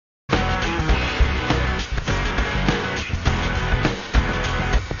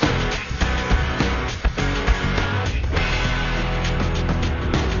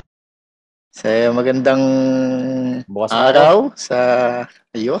Magandang Bukas araw sa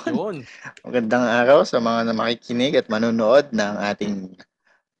ayun. Yun. Magandang araw sa mga makikinig at manonood ng ating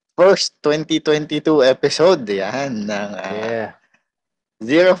first 2022 episode. Yan, ng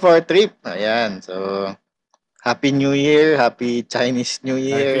Yeah. 04 Trip. Ayan, so Happy New Year, Happy Chinese New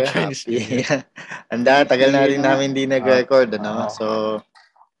Year, Happy Chinese New Year. Tagal New na Year rin na nga. namin di nag-record, ano? Oo. So,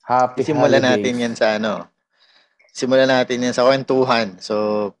 Happy simulan natin holidays. yan sa simulan natin yan sa kwentuhan.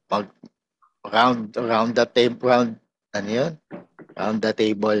 So, pag round the table, ano yun? Round the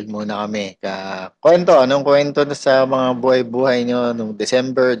table muna kami. Anong kwento na sa mga buhay-buhay nyo nung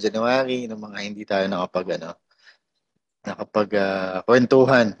December, January, nung mga hindi tayo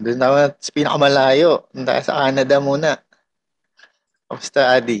kwentuhan. Doon naman sa pinakamalayo. Doon tayo sa Canada muna.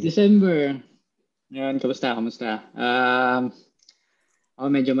 Kamusta, Adi? December. Yan, kamusta?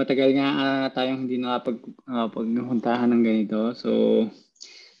 Medyo matagal nga tayong hindi nakapagpuntahan ng ganito. So,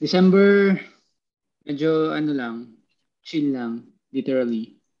 December, medyo chill lang,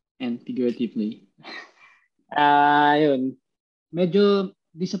 literally and figuratively. Yun. Medyo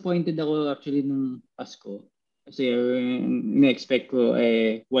disappointed ako actually nung Pasko. Kasi in-expect ko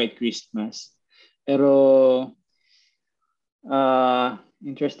White Christmas. Pero,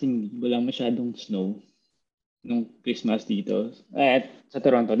 interestingly, wala masyadong snow nung Christmas dito. At sa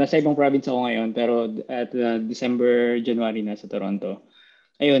Toronto. Nasa ibang province ako ngayon, pero at December, January na sa Toronto.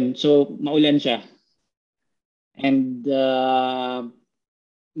 Ayun, so maulan siya. And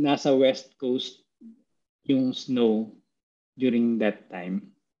nasa West Coast yung snow during that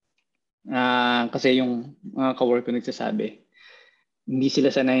time. Kasi yung mga kawork ko nagsasabi, hindi sila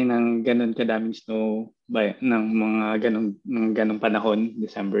sanay ng ganun kadaming snow ng mga ganung panahon,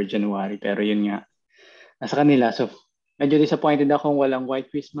 December, January. Pero yun nga, nasa kanila. So, medyo disappointed ako kung walang White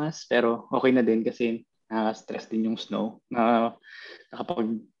Christmas, pero okay na din kasi nakaka-stress din yung snow.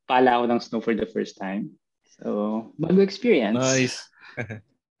 Nakapagpala ako ng snow for the first time. So, bago experience. Nice.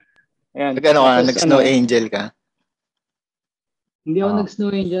 Ayan. Nag-snow angel ka? Hindi ako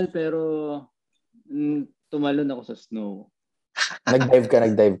nag-snow angel, pero tumalon ako sa snow. Nag-dive ka?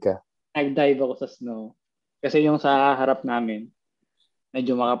 Nag-dive ako sa snow. Kasi yung sa harap namin,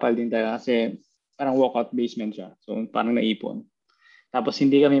 medyo makapal din tayo kasi parang walkout basement siya. So, parang naipon. Tapos,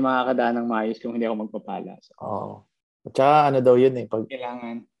 hindi kami makakadaan ng maayos kung hindi ako magpapala. So, At saka daw yun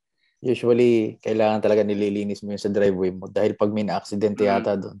kailangan. Usually, kailangan talaga nililinis mo yun sa driveway mo dahil pag may na-aksidente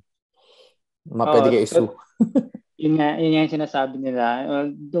yata doon, pwede ka isu. Yun nga yung sinasabi nila.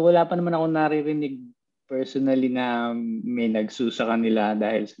 Wala pa naman ako naririnig personally na may nagsusa kanila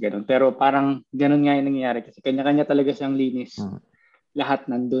dahil sa ganun. Pero parang ganun nga yung nangyayari kasi kanya-kanya talaga siyang linis. Lahat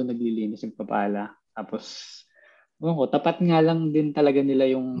nandun naglilinis yung papala. Tapos, tapat nga lang din talaga nila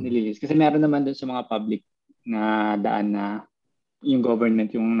yung nililis. Kasi meron naman dun sa mga public na daan na yung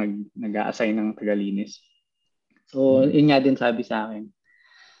government yung nag-a-assign ng tagalinis. So, yun nga din sabi sa akin.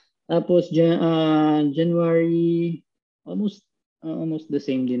 Tapos, January, almost the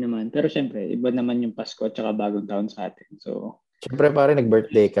same din naman. Pero syempre, iba naman yung Pasko at saka bagong taon sa atin. So, syempre pare,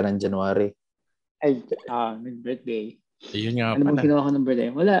 nag-birthday ka ng January. nag-birthday. Ayun nga ano pala. bang ginawa ko ng birthday?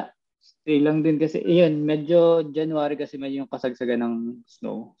 Wala. Stay lang din kasi, medyo January kasi may yung kasagsagan ng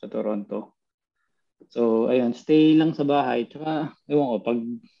snow sa Toronto. So, ayun, stay lang sa bahay. Tsaka, ewan ko, pag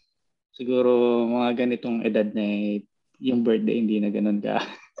siguro mga ganitong edad na yung birthday hindi na ganun ka.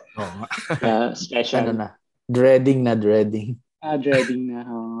 Special. Dreading. Dreading na.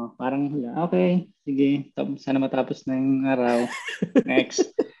 Parang, okay, sige. Sana matapos na yung araw. Next.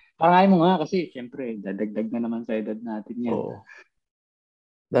 Parang ayaw mo nga kasi, syempre, dadagdag na naman sa edad natin yan.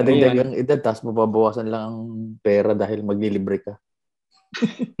 Dadagdag ang edad, tapos mababawasan lang ang pera dahil maglilibre ka.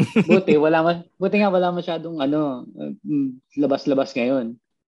 Buti nga wala masyadong labas-labas ngayon.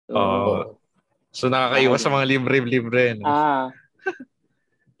 So nakakaiwas sa mga libre-libre. No?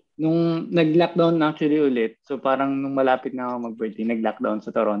 Nung nag-lockdown actually ulit, so parang nung malapit na ako mag-birthday, nag-lockdown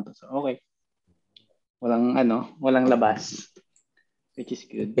sa Toronto. So okay. Walang labas. Which is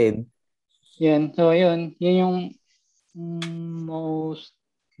good. Okay. Yan. So yun yung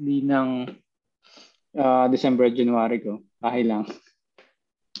mostly ng December, January ko. Bahay lang.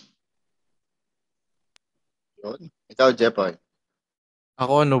 Ikaw, Jepoy.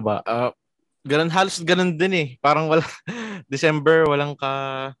 Ako ba? Halos ganun din eh. Parang December, walang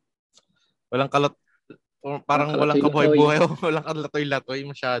kabuhay-buhay o walang kalatoy-latoy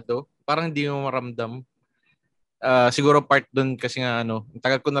masyado. Parang hindi mo maramdam. Siguro part doon kasi nga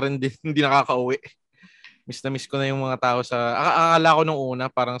tagal ko na rin din hindi nakaka-uwi. Miss na miss ko na yung mga tao akala ko nung una,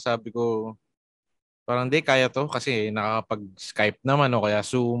 parang sabi ko, parang di kaya to kasi nakakapag-Skype naman o kaya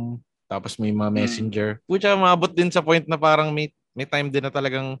Zoom, tapos may mga messenger. Pucha, maabot din sa point na parang may time din na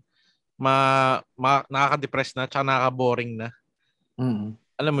talagang nakaka-depress na tsaka nakaka-boring na. Mm.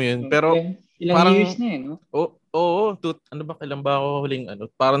 Alam mo yun? Pero ilang parang, years na no? Oo. Ano ba, kailan ba ako huling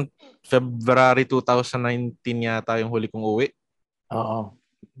Parang February 2019 yata yung huli kong uwi. Oo.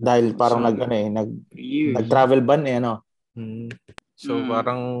 Dahil parang years. nag-travel ban ano. So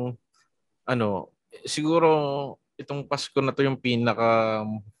parang siguro itong Pasko na to yung pinaka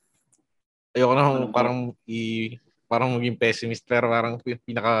ayoko na parang maging pessimist pero parang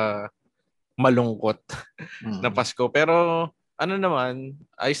pinaka malungkot na Pasko. Pero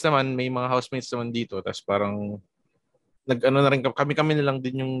ayos naman, may mga housemates naman dito. Tapos parang na rin kami na lang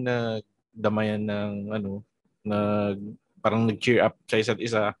din yung nagdamayan ng parang nag-cheer up sa isa't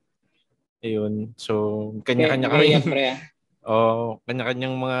isa. Ayun. So kanya-kanya kami.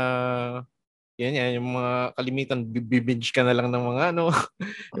 Kanya-kanyang mga yan, yung mga kalimitan, bibinge ka na lang ng mga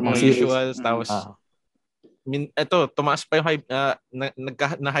yung mga usuals. Tapos, tumaas pa yung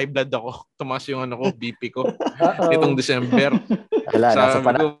high blood ako. Tumaas yung BP ko. Itong December. Nasa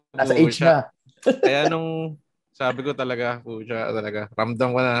age na. Kaya sabi ko talaga,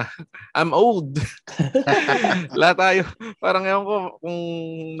 ramdam ko na, I'm old. Lahat tayo. Parang ewan ko kung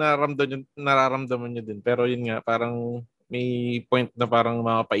nararamdaman nyo din. Pero yun nga, parang may point na parang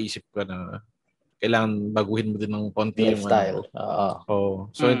mapapaisip ka na kailangan baguhin mo din ng konti lifestyle.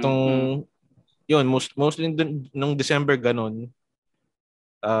 So yun, mostly nung December ganun,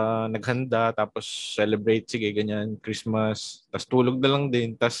 naghanda, tapos celebrate, sige, ganyan, Christmas, tapos tulog na lang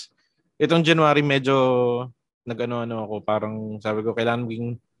din. Tapos itong January medyo ako, parang sabi ko kailangan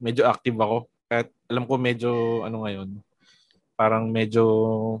maging medyo active ako. Kahit alam ko medyo ngayon, parang medyo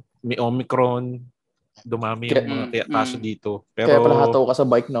may Omicron, dumami yung mga kaso dito. Pero kaya pala hataw ka sa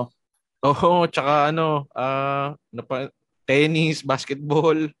bike, no? Oo, tsaka tennis,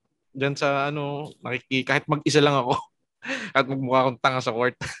 basketball, dyan sa kahit mag-isa lang ako, at magmukha akong tanga sa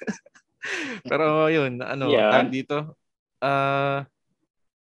court. Pero yun, tawag dito,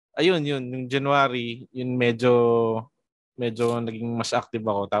 ayun, yung January, yun medyo naging mas active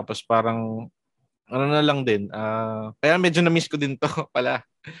ako. Tapos parang, na lang din, kaya medyo na-miss ko din to pala,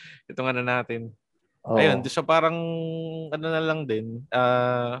 itong natin. Ayun, so parang, na lang din,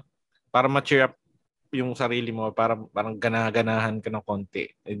 para ma-cheer up yung sarili mo, parang ganahan ka ng konti.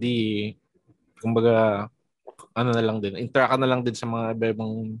 Di kumbaga, na lang din, interact ka na lang din sa mga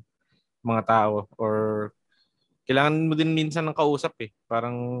ibang mga tao, or kailangan mo din minsan ng kausap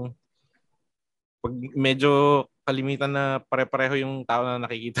Parang pag medyo kalimitan na pare-pareho yung tao na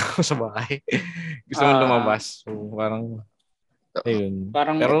nakikita ko sa bahay, gusto mong lumabas. So parang ayun.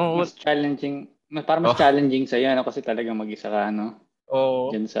 Parang mas challenging, parang mas challenging sa'yo kasi talagang mag-isa ka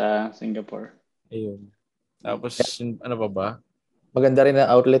dyan sa Singapore. Ayun. Tapos ano pa ba? Maganda rin ang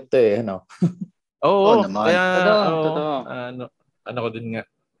outlet to Oo, naman. kaya Totoo. ano ko din nga.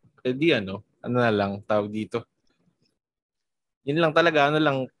 Di ano na lang tawag dito. Yun lang talaga,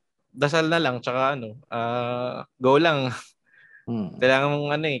 dasal na lang, tsaka go lang. Kailangan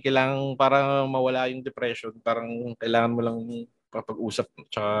mong kailangan para mawala yung depression, parang kailangan mo lang papag-usap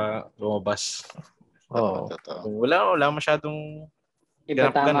tsaka lumabas. Wala masyadong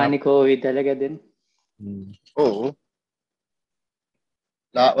iba tama ni COVID talaga din. Oo.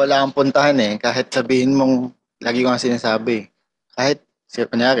 Wala kang puntahan kahit sabihin mong, lagi ko nga sinasabi, kahit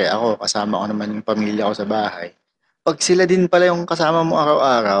kunyari ako, kasama ko naman yung pamilya ko sa bahay, pag sila din pala yung kasama mo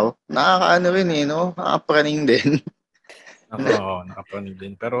araw-araw, nakakaano rin nakakapraning din. Nakapraning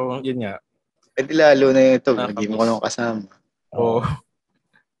din. Pero yun nga. Lalo na ito, hindi mo ko nung kasama.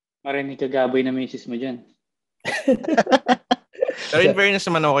 Marinig ka gaboy na misis mo dyan. Pero in fairness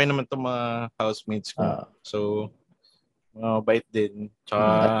naman, okay naman itong mga housemates ko. So, bait din.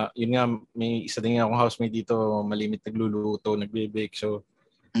 Tsaka, yun nga, may isa din akong housemate dito, malimit nagluluto, nagbe-bake. So,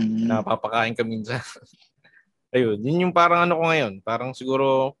 napapakain ka minsan. Ayun, yun yung parang ko ngayon. Parang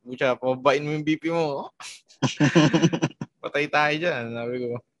siguro, pababain mo yung BP mo. Patay tayo dyan, sabi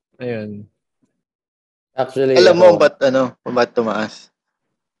ko. Ayun. Actually, alam mo ba't tumaas?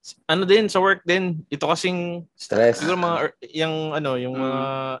 Din, sa work din. Ito kasing stress. Siguro yung mga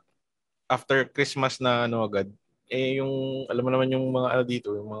after Christmas na agad. Yung, alam mo naman yung mga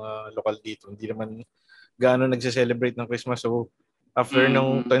dito, yung mga lokal dito, hindi naman gaano nagse-celebrate ng Christmas. So, after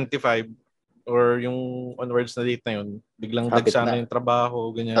ng 25 or yung onwards na date na yun, biglang dagsana yung trabaho,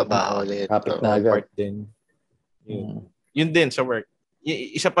 ganyan. Trabaho ulit. Kapit na agad. Part din. Yun din sa work.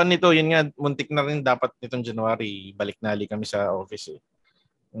 Isa pa nito, yun nga, muntik na rin dapat nitong January, balik-nali kami sa office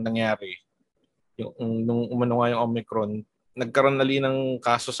Yung nangyari, nung umano nga yung Omicron, nagkaroon na ng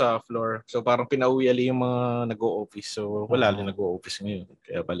kaso sa floor. So parang pinauwi yung mga nag-o-office. So wala rin nag-o-office ngayon.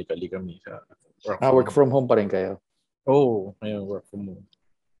 Kaya balik-ali kami sa work from home pa rin kayo? Oo, ngayon work from home.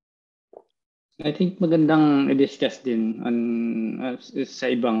 I think magandang i-discuss din sa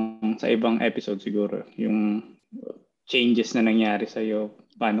ibang episode siguro yung changes na nangyari sa iyo,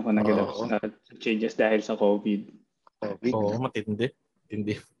 paano ka nag-adapt Oo. sa changes dahil sa COVID. COVID. Oo, matindi.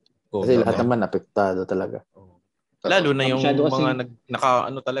 Matindi. Kasi lahat naman apektado talaga. Lalo na yung Masyado mga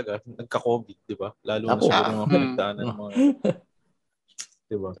nagka-COVID, di ba? Lalo na Ako. siguro yung mga pinagdaanan ng mga,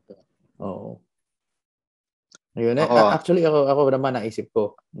 di ba? Oo. Ayun. Ako. Actually, ako naman naisip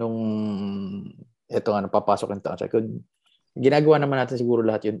ko nung eto nga, napapasok yung taon. Sabi ko, ginagawa naman natin siguro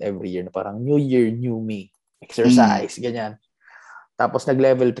lahat yun every year na parang New Year, New Me. Exercise, ganyan. Tapos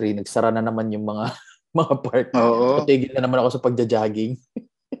nag-level 3, nagsara na naman yung mga mga park. Oo. So, tigil na naman ako sa pagja-jogging.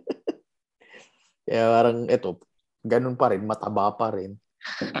 Kaya parang eto, ganun pa rin, mataba pa rin.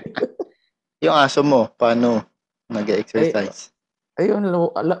 Yung aso mo, paano nag-exercise? Ayun,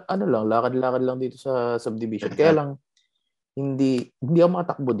 ano lang, lakad-lakad lang dito sa subdivision. Kaya lang, hindi ako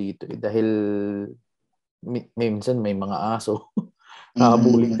makatakbo dito dahil minsan may mga aso.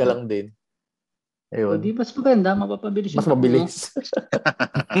 Nakabulin ka lang din. O Ayun. di mas maganda, mapapabilis Mas yung takbo mo. mabilis.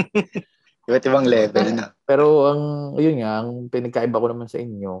 Iba't ibang level na. Pero yun nga, ang pinagkaiba ko naman sa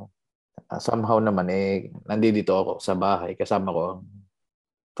inyo, somehow naman nandito ako sa bahay, kasama ko ang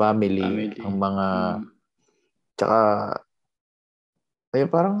family. Ang mga, tsaka,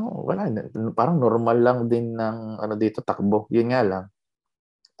 parang wala, parang normal lang din ng dito, takbo. Yun nga lang,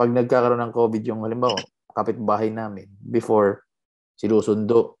 pag nagkakaroon ng COVID yung halimbawa, kapitbahay namin, before,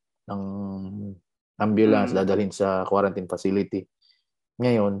 sinusundo ng ambulance, dadalhin sa quarantine facility.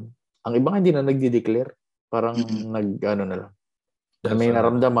 Ngayon, ang ibang hindi na nagdi-declare. Parang na lang. Na may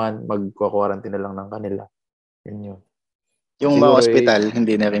naramdaman, magko-quarantine na lang ng kanila. Yun. Yung Siguro, mga hospital,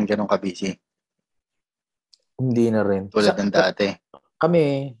 hindi na rin ganun ka-busy. Hindi na rin. Tulad ng dati.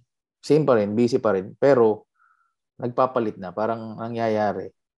 Kami, same pa rin, busy pa rin. Pero, nagpapalit na. Parang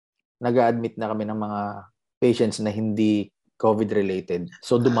nangyayari. Nag-a-admit na kami ng mga patients na hindi COVID-related.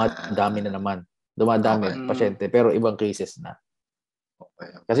 So, dumadami na naman. Dumadami pasyente. Pero, ibang cases na.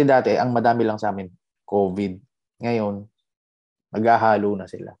 Okay. Kasi dati, ang madami lang sa amin, COVID. Ngayon, naghahalo na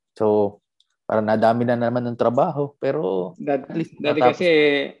sila. So, parang nadami na naman ng trabaho. Pero, at least dati kasi,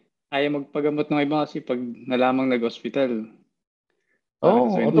 ayaw magpagamot ng iba kasi pag nalamang nag-hospital.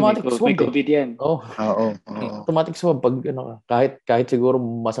 Automatic swab. May COVID yan. Oo. Automatic swab. Pag, kahit siguro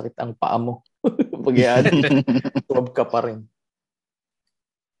masakit ang paa mo. Pag yan, swab ka pa rin.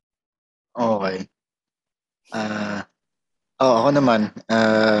 Okay. Ako naman,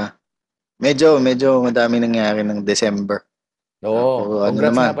 medyo madami nangyari ng December.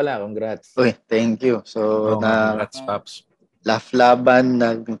 Congrats nga pala, congrats. Uy, thank you. So, congrats, Paps. Laban,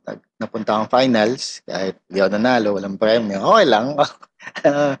 napunta akong finals, kahit di ako nanalo, walang premyo. Okay lang.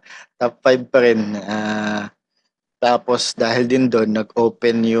 Top 5 pa rin. Tapos, dahil din doon,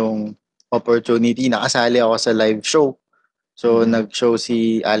 nag-open yung opportunity. Nakasali ako sa live show. So, nag-show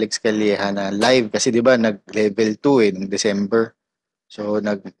si Alex Calleja na live. Kasi di ba nag-level 2 ng December. So,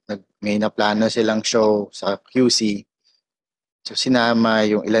 may naplano silang show sa QC. So, sinama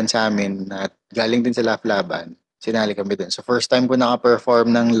yung ilan sa amin na galing din sa Laban. Sinali kami dun. So, first time ko naka-perform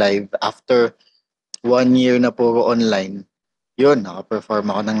ng live after 1 year na puro online. Yun,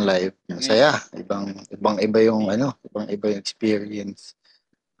 naka-perform ako ng live. Masaya. Ibang-iba yung ibang-iba yung experience.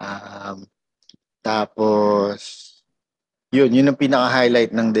 Tapos, yun ang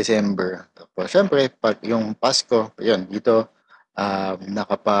pinaka-highlight ng December. Tapos, syempre, pag yung Pasko, yun, dito,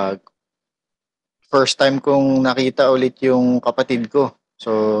 first time kong nakita ulit yung kapatid ko.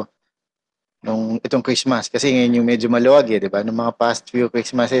 So, itong Christmas, kasi ngayon yung medyo maluwag di ba? Nung mga past few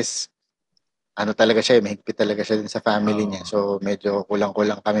Christmases, talaga siya, mahigpit talaga siya din sa family niya. So, medyo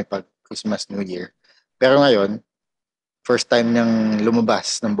kulang-kulang kami pag Christmas, New Year. Pero ngayon, first time niyang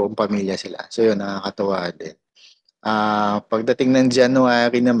lumabas ng buong pamilya sila. So, yun, nakakatuwa din. Pagdating ng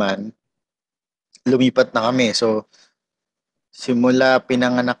January naman, lumipat na kami. So, simula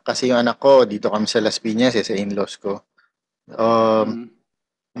pinanganak kasi yung anak ko, dito kami sa Las Piñas, sa in-laws ko.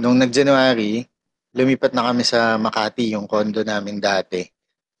 Nung nag-January, lumipat na kami sa Makati, yung condo namin dati.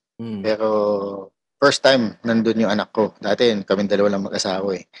 Pero, first time, nandun yung anak ko. Dati, kami dalawa lang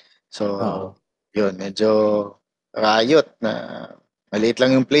mag-asawa So, yun, medyo riot na maliit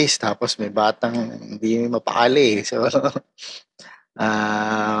lang yung place, tapos may batang hindi mapakali. So,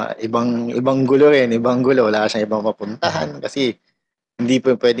 ibang gulo rin, wala siyang ibang mapuntahan kasi hindi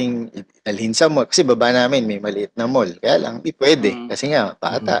po pwedeng dalhin sa mall. Kasi baba namin may maliit na mall. Kaya lang, hindi pwede. Kasi nga,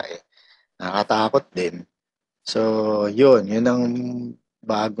 bata Nakakatakot din. So, yun ang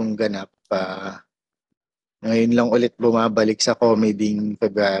bagong ganap. Ngayon lang ulit bumabalik sa comedy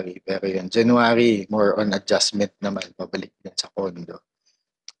February. Pero yun, January, more on adjustment naman. Pabalik din sa condo.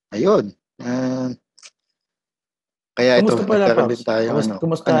 Ayun. Kaya ito, Kumusta pala, nagkaroon Paps? din tayo.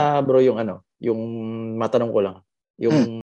 Kumusta bro yung yung matanong ko lang, yung